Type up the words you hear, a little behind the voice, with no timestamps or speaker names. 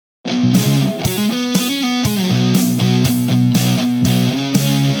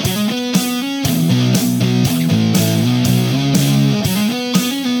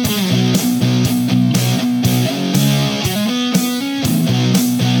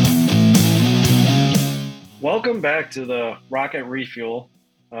Welcome back to the Rocket Refuel.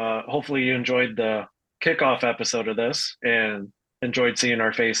 Hopefully, you enjoyed the kickoff episode of this and enjoyed seeing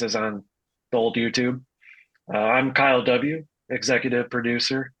our faces on the old YouTube. I'm Kyle W., executive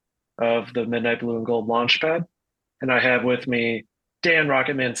producer of the Midnight Blue and Gold Launchpad, and I have with me Dan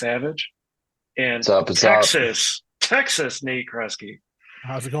Rocketman Savage and What's up? What's up? Texas Nate Kresge.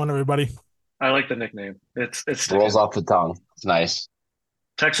 How's it going, everybody? I like the nickname. It's Rolls sticking. off the tongue. It's nice.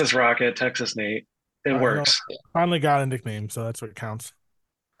 Texas Rocket, Texas Nate. It You know, works. finally got a nickname, so that's what counts.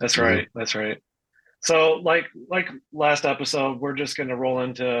 That's Mhm. right. That's right. So, like last episode, we're just going to roll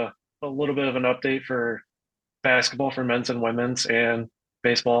into a little bit of an update for basketball for men's and women's, and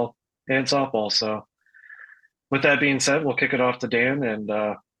baseball and softball. So, with that being said, we'll kick it off to Dan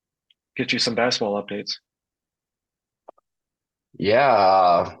and get you some basketball updates.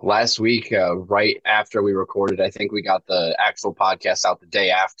 Yeah, last week, right after we recorded, I think we got the actual podcast out the day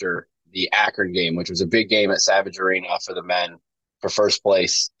after the Akron game, which was a big game at Savage Arena for the men for first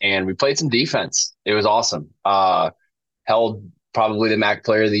place. And we played some defense. It was awesome. Held probably the MAC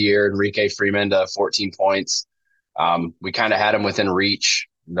player of the year, Enrique Freeman, to 14 points. We kind of had him within reach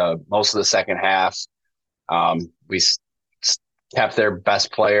most of the second half. We kept their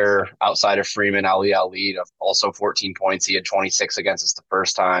best player outside of Freeman, Ali, to also 14 points. He had 26 against us the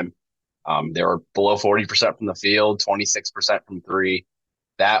first time. They were below 40% from the field, 26% from three.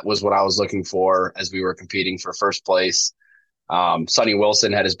 That was what I was looking for as we were competing for first place. Sonny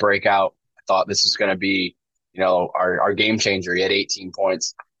Wilson had his breakout. I thought this was going to be, our game changer. He had 18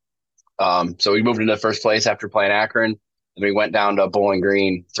 points. So we moved into first place after playing Akron. And we went down to Bowling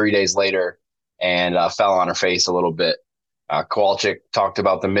Green 3 days later and fell on our face a little bit. Kowalczyk talked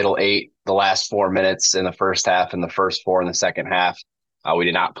about the middle eight, the last 4 minutes in the first half and the first four in the second half. We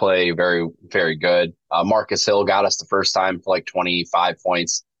did not play very, very good. Marcus Hill got us the first time for like 25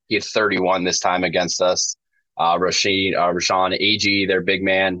 points. He had 31 this time against us. Rashawn Agee, their big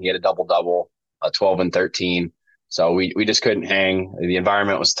man, he had a double-double, 12 and 13. So we just couldn't hang. The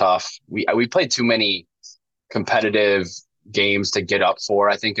environment was tough. We played too many competitive games to get up for,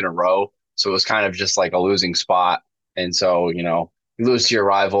 I think, in a row. So it was kind of just like a losing spot. And so, you lose to your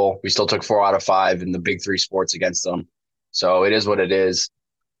rival. We still took 4 out of 5 in the big three sports against them. So it is what it is.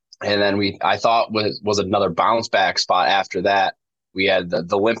 And then I thought was another bounce back spot after that. We had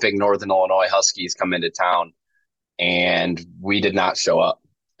the limping Northern Illinois Huskies come into town, and we did not show up.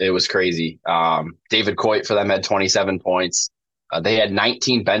 It was crazy. David Coit for them had 27 points. They had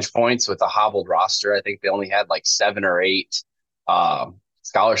 19 bench points with a hobbled roster. I think they only had like 7 or 8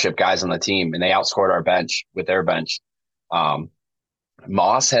 scholarship guys on the team, and they outscored our bench with their bench. Um,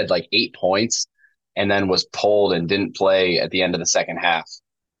 Moss had like 8 points and then was pulled and didn't play at the end of the second half.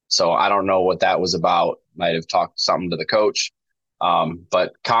 So I don't know what that was about. Might have talked something to the coach.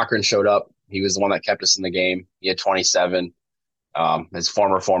 But Cochran showed up. He was the one that kept us in the game. He had 27. His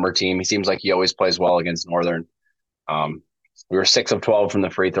former team. He seems like he always plays well against Northern. We were 6 of 12 from the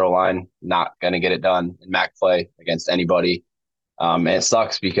free throw line. Not going to get it done in MAC play against anybody. And it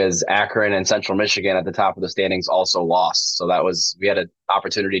sucks because Akron and Central Michigan at the top of the standings also lost. So we had an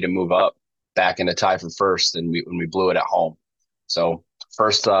opportunity to move up back into tie for first, and when we blew it at home. So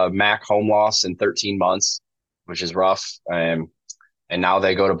first MAC home loss in 13 months, which is rough. And now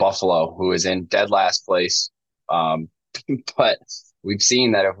they go to Buffalo, who is in dead last place. But we've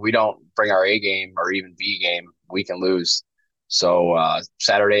seen that if we don't bring our A game or even B game, we can lose. So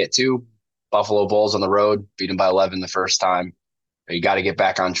Saturday at 2, Buffalo Bulls on the road, beat them by 11 the first time. You got to get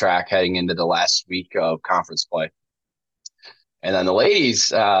back on track heading into the last week of conference play. And then the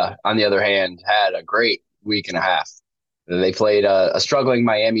ladies, on the other hand, had a great week and a half. They played a struggling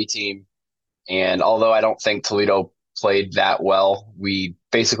Miami team. And although I don't think Toledo played that well, we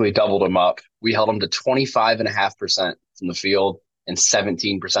basically doubled them up. We held them to 25.5% from the field and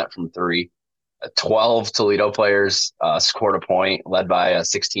 17% from three. 12 Toledo players scored a point, led by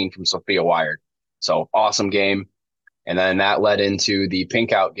 16 from Sophia Wired. So awesome game. And then that led into the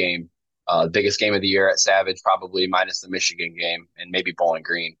pink out game, biggest game of the year at Savage, probably minus the Michigan game and maybe Bowling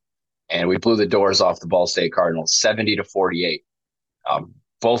Green. And we blew the doors off the Ball State Cardinals, 70-48.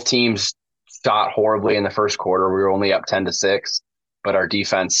 Both teams shot horribly in the first quarter. We were only up 10-6, but our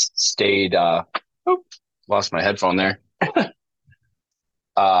defense stayed. Lost my headphone there.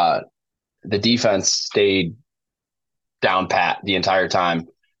 The defense stayed down pat the entire time.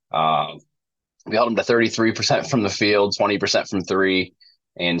 We held them to 33% from the field, 20% from three.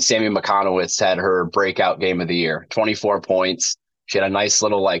 And Sammy McConowitz had her breakout game of the year, 24 points. She had a nice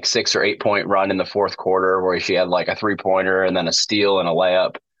little 6 or 8 point run in the fourth quarter where she had like a 3-pointer and then a steal and a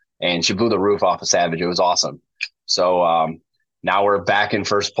layup. And she blew the roof off of Savage. It was awesome. So now we're back in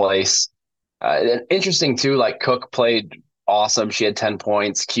first place. Interesting too. Like Cook played awesome. She had 10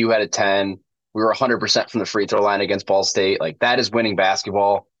 points. Q had a 10. We were 100% from the free throw line against Ball State. Like that is winning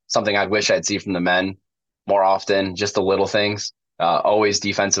basketball. Something I'd wish I'd see from the men more often. Just the little things. Always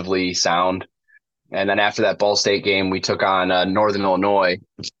defensively sound. And then after that Ball State game, we took on Northern Illinois,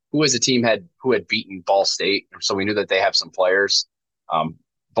 who was a team who had beaten Ball State. So we knew that they have some players. Um,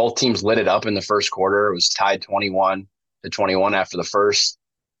 Both teams lit it up in the first quarter. It was tied 21-21 after the first.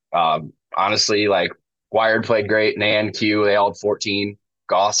 Honestly, like Wired played great. Nan, Q, they all had 14.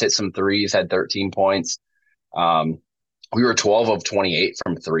 Goss hit some threes, had 13 points. Um, we were 12 of 28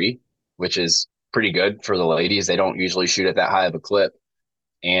 from three, which is pretty good for the ladies. They don't usually shoot at that high of a clip.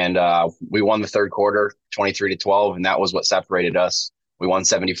 And we won the third quarter, 23-12, and that was what separated us. We won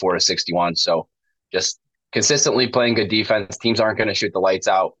 74-61. So just consistently playing good defense. Teams aren't going to shoot the lights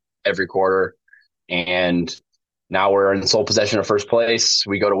out every quarter. And now we're in sole possession of first place.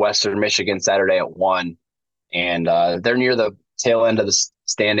 We go to Western Michigan Saturday at 1, and they're near the tail end of the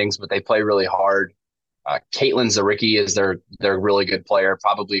standings, but they play really hard. Caitlin Zaricki is their really good player,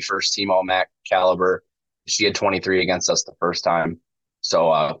 probably first team All MAC caliber. She had 23 against us the first time.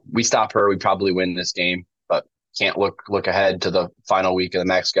 So we stop her, we probably win this game, but can't look ahead to the final week of the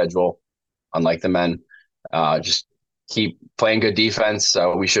MAC schedule, unlike the men. Just keep playing good defense.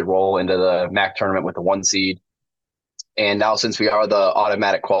 We should roll into the MAC tournament with the 1 seed. And now, since we are the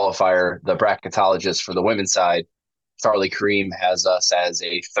automatic qualifier, the bracketologist for the women's side, Charlie Cream has us as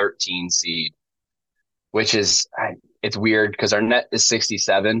a 13 seed, which is it's weird because our net is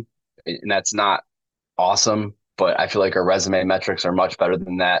 67, and that's not awesome. But I feel like our resume metrics are much better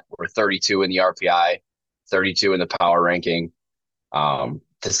than that. We're 32 in the RPI, 32 in the power ranking. To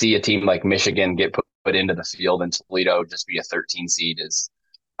see a team like Michigan get put into the field and Toledo just be a 13 seed is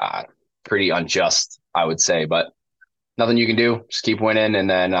pretty unjust, I would say. But nothing you can do. Just keep winning, and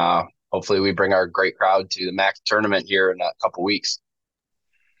then hopefully we bring our great crowd to the MAC tournament here in a couple weeks.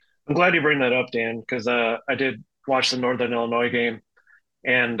 I'm glad you bring that up, Dan, because I did watch the Northern Illinois game,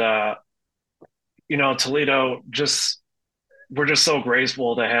 and Toledo we're just so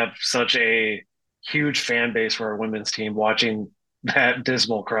grateful to have such a huge fan base for our women's team. Watching that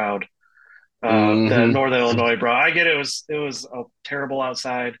dismal crowd that Mm-hmm. Northern Illinois brought. I get it was a terrible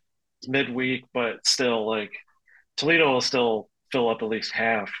outside midweek, but still, like Toledo will still fill up at least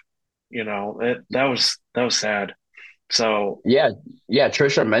half. That was sad. So Yeah, yeah.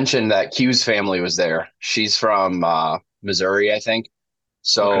 Trisha mentioned that Q's family was there. She's from Missouri, I think. okay,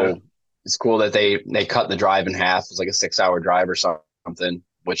 So it's cool that they cut the drive in half. It was like a 6-hour drive or something,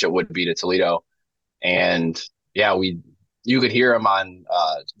 which it would be to Toledo. And yeah, you could hear them on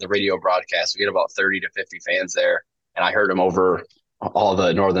the radio broadcast. We get about 30 to 50 fans there, and I heard them over all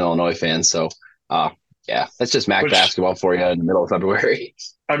the Northern Illinois fans. So yeah, that's just MAC which basketball for you in the middle of February.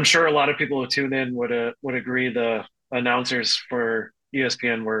 I'm sure a lot of people who tune in would agree the announcers for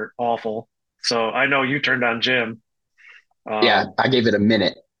ESPN were awful. So I know you turned on Jim. Yeah, Um, I gave it a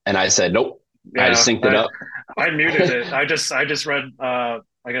minute, and I said nope. I just yeah, synced it up. I muted it. I just read I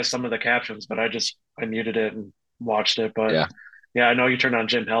guess some of the captions, but I muted it and watched it. But Yeah. yeah, I know you turned on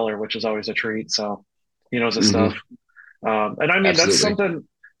Jim Heller, which is always a treat. So he knows his stuff. Hmm. And I mean that's Absolutely.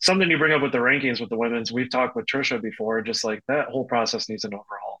 something you bring up with the rankings with the women's. We've talked with Trisha before, just like that whole process needs an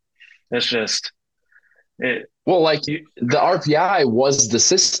overhaul. It's just it. Well, like You, the RPI was the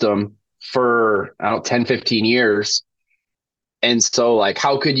system for, I don't know, 10, 15 years. And so, like,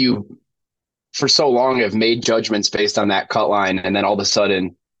 how could you, for so long, have made judgments based on that cut line, and then all of a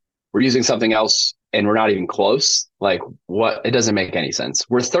sudden we're using something else and we're not even close? Like, what? It doesn't make any sense.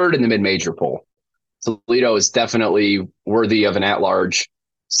 We're third in the mid-major poll. Toledo is definitely worthy of an at-large,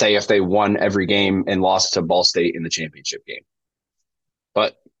 say if they won every game and lost to Ball State in the championship game.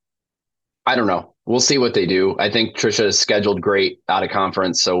 But I don't know. We'll see what they do. I think Trisha is scheduled great out of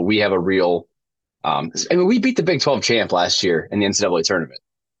conference, so we have a real. I mean, we beat the Big 12 champ last year in the NCAA tournament.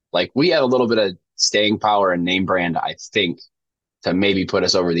 Like we had a little bit of staying power and name brand, I think, to maybe put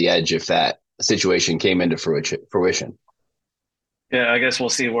us over the edge if that situation came into fruition. yeah, I guess we'll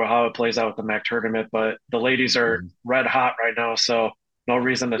see how it plays out with the MAC tournament. But the ladies are Mhm. red hot right now, so no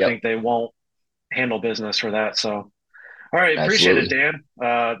reason to Yep, think they won't handle business for that. So all right, appreciate it, absolutely.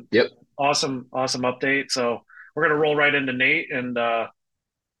 Dan. Yep. Awesome update. So we're gonna roll right into Nate and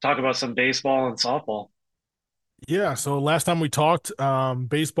talk about some baseball and softball. Yeah, so last time we talked,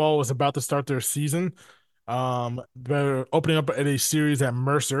 baseball was about to start their season. They're opening up at a series at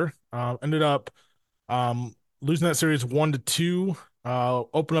Mercer. Ended up losing that series 1-2.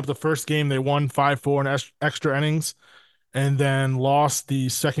 Opened up the first game, they won 5-4 in extra innings, and then lost the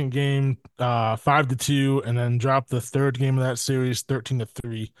second game 5-2, and then dropped the third game of that series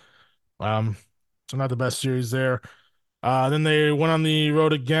 13-3. So not the best series there. Then they went on the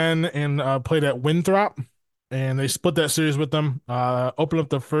road again and played at Winthrop, and they split that series with them. Opened up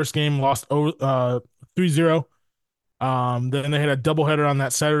the first game, lost 3-0. Then they had a doubleheader on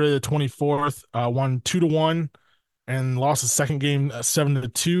that Saturday, the 24th, won 2-1, and lost the second game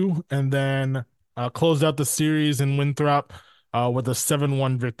 7-2, and then closed out the series in Winthrop with a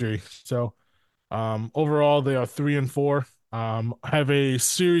 7-1 victory. So overall, they are 3-4. Have a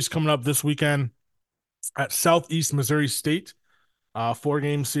series coming up this weekend at Southeast Missouri State,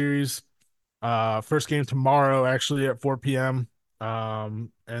 4-game series. First game tomorrow, actually at 4 p.m.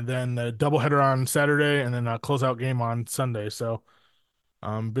 And then a doubleheader on Saturday, and then a closeout game on Sunday. So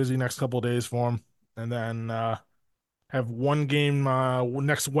busy next couple of days for them. And then have one game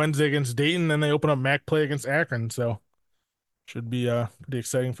next Wednesday against Dayton. Then they open up MAC play against Akron. So should be pretty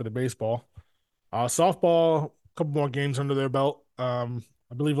exciting for the baseball. Softball, a couple more games under their belt. I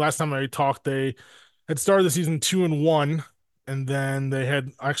believe last time I talked, they had started the season 2-1, and then they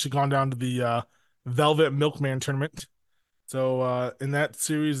had actually gone down to the Velvet Milkman tournament. So in that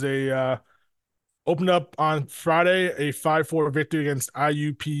series, they opened up on Friday a 5-4 victory against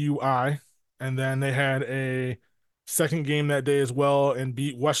IUPUI, and then they had a second game that day as well and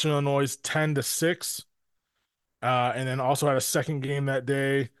beat Western Illinois 10-6. And then also had a second game that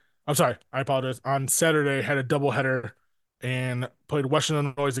day. I'm sorry, I apologize. On Saturday, had a doubleheader and played Western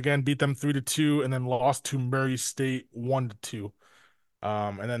Illinois again, beat them 3-2, and then lost to Murray State 1-2.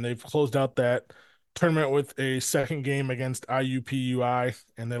 And then they've closed out that tournament with a second game against IUPUI,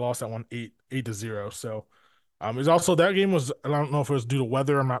 and they lost that one 8-0. So it was also that game was, I don't know if it was due to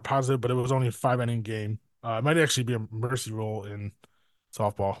weather, I'm not positive, but it was only a 5-inning game. It might actually be a mercy rule in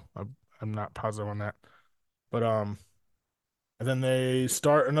softball. I'm not positive on that. But and then they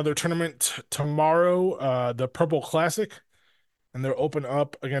start another tournament tomorrow, the Purple Classic, and they're open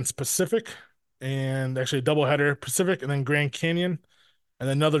up against Pacific, and actually a doubleheader, Pacific and then Grand Canyon, and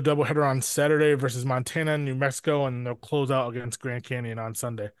then another doubleheader on Saturday versus Montana and New Mexico, and they'll close out against Grand Canyon on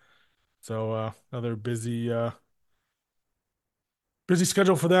Sunday. So another busy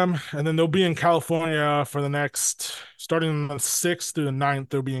schedule for them, and then they'll be in California for the next, starting the 6th through the 9th,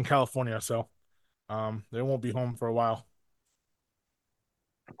 they'll be in California, so they won't be home for a while.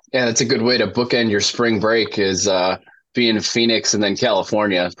 Yeah, that's a good way to bookend your spring break is being in Phoenix and then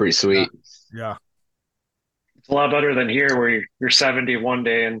California. It's pretty Yeah. sweet. Yeah. It's a lot better than here where you're 70 one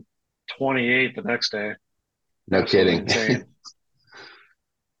day and 28 the next day. No Absolutely kidding. insane.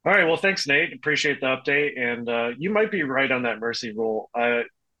 All right. Well, thanks, Nate. Appreciate the update. And you might be right on that mercy rule.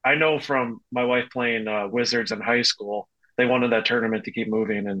 I know from my wife playing Wizards in high school, they wanted that tournament to keep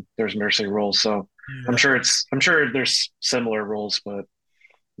moving, and there's mercy rules. So Yeah. I'm sure there's similar rules, but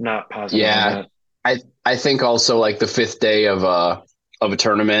not positive on Yeah, that. I think also like the fifth day of a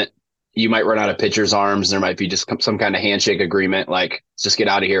tournament, you might run out of pitchers' arms. There might be just some kind of handshake agreement, like just get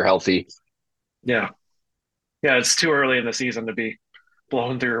out of here healthy. Yeah. Yeah. It's too early in the season to be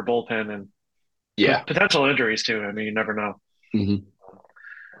blowing through your bullpen and Yeah. potential injuries too. I mean, you never know. Hmm.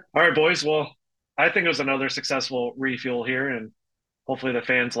 All right, boys. Well, I think it was another successful refuel here, and hopefully the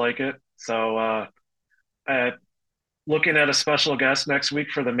fans like it. So, uh, looking at a special guest next week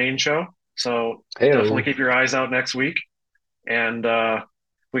for the main show. So Hey, definitely keep your eyes out next week. And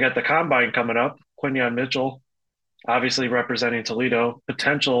we got the combine coming up. Quinyon Mitchell, obviously representing Toledo,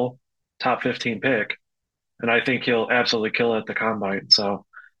 potential top 15 pick. And I think he'll absolutely kill it at the combine. So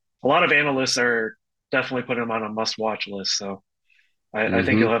a lot of analysts are definitely putting him on a must watch list. So I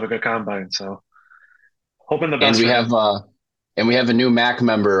think he'll hmm have a good combine. So hoping the and best we for have him. a new Mac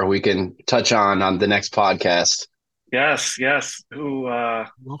member we can touch on the next podcast. Yes, yes. Who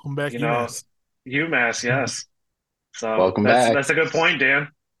Welcome back, you know, UMass. UMass, yes. So Welcome that's back. that's a good point, Dan.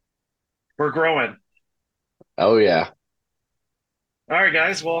 We're growing. Oh yeah. All right,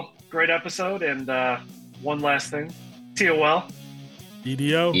 guys. Well, great episode. And one last thing. See you well.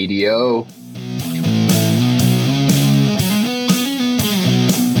 EDO. EDO.